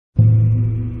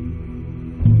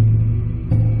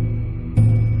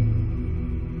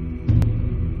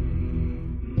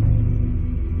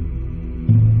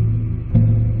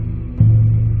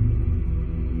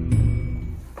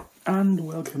and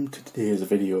welcome to today's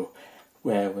video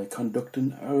where we're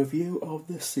conducting a review of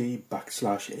the C/N/O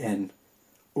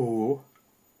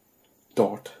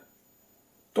dot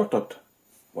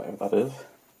whatever that is.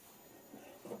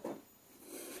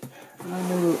 And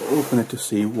we'll open it to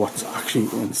see what's actually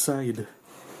inside.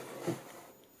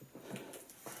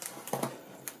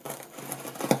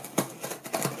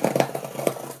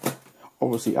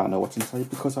 Obviously I know what's inside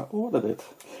because I ordered it,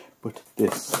 but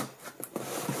this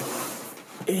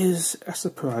is a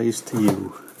surprise to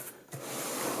you.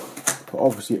 But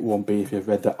obviously it won't be if you've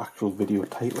read the actual video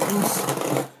titles,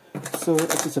 so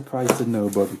it's a surprise to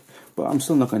nobody, but I'm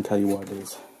still not going to tell you what it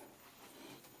is.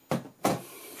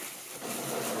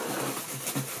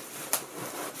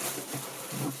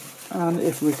 And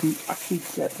if we can actually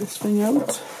get this thing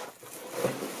out,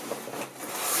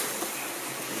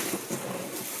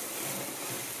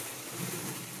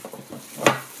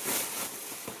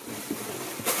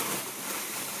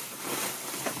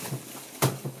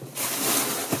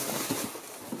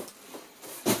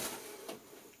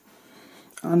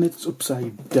 and it's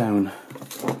upside down,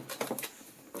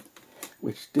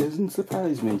 which doesn't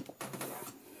surprise me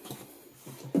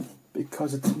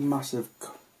because it's massive.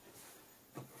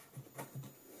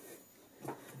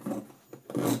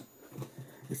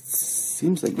 It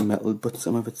seems like metal, but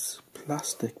some of it's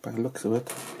plastic by the looks of it.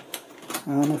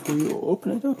 And if we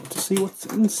open it up to see what's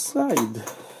inside,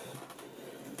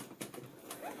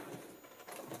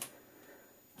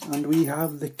 and we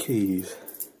have the keys.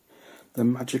 The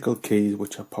magical keys,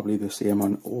 which are probably the same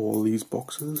on all these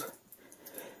boxes.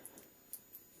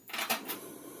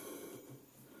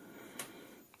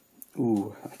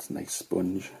 Ooh, that's a nice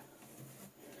sponge.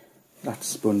 That's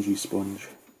spongy sponge.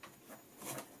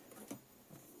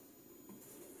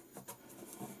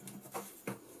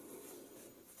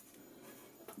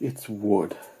 It's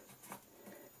wood.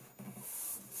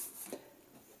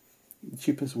 The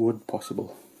cheapest wood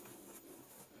possible.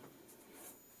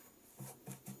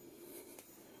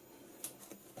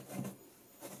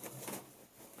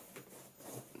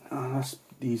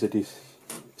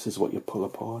 This is what you pull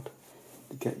apart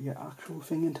to get your actual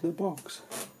thing into the box.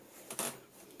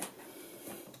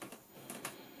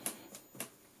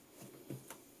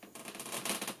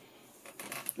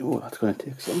 Oh, that's going to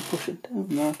take some pushing down,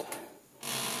 that.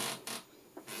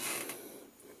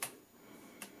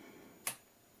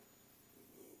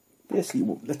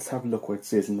 Basically, let's have a look what it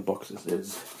says in the boxes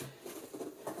is.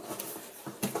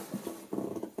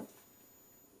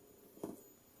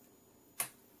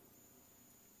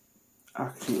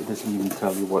 Actually, it doesn't even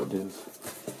tell you what it is.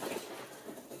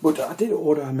 But I did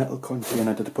order a metal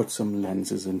container to put some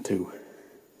lenses into.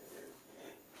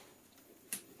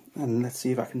 And let's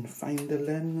see if I can find a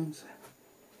lens.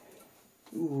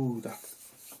 Ooh, that.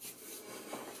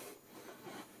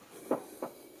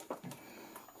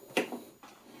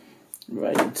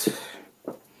 Right.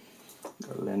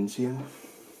 Got a lens here.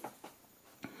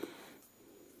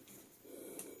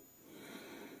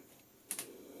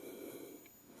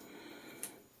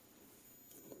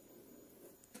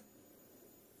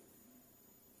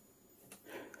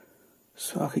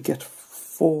 So I could get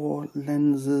 4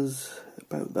 lenses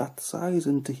about that size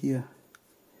into here.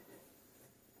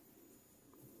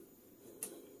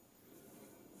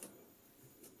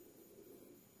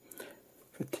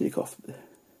 If I take off the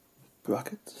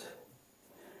brackets,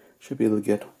 should be able to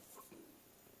get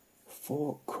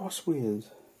 4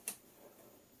 crossways.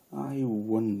 I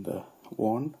wonder.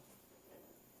 1,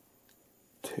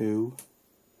 2,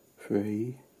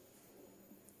 3,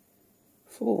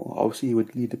 4. Obviously you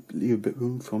would leave a bit of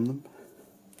room from them.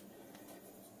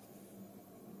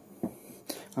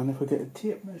 And if we get a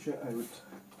tape measure out,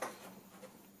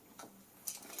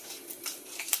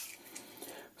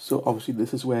 so obviously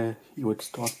this is where you would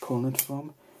start pulling it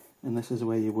from, and this is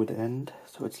where you would end.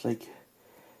 So it's like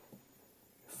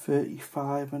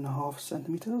 35.5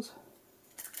 centimeters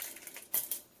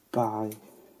by,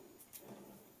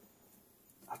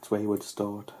 that's where you would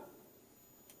start.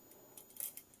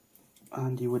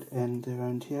 And you would end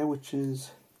around here, which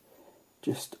is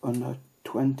just under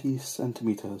 20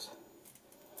 centimeters.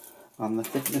 And the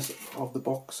thickness of the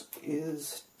box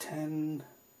is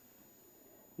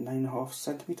 9.5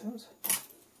 centimeters.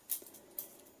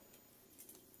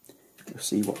 Let's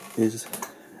see what is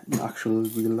in actual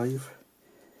real life.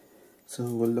 So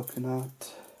we're looking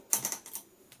at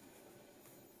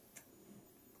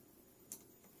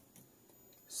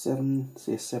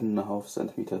 7.5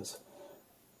 centimeters.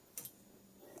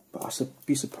 But I'd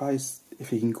be surprised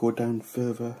if you can go down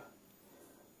further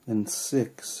than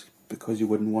 6, because you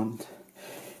wouldn't want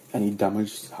any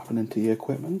damage happening to your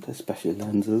equipment, especially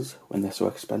lenses when they're so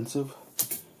expensive.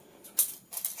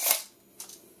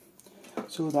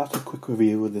 So that's a quick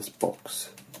review of this box.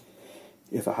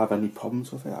 If I have any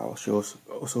problems with it, I'll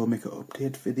also make an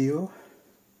update video.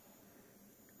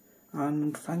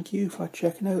 And thank you for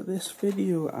checking out this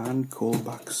video, and call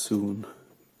back soon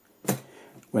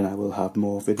when I will have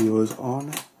more videos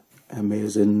on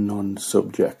amazing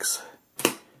non-subjects.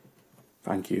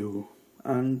 Thank you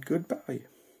and goodbye.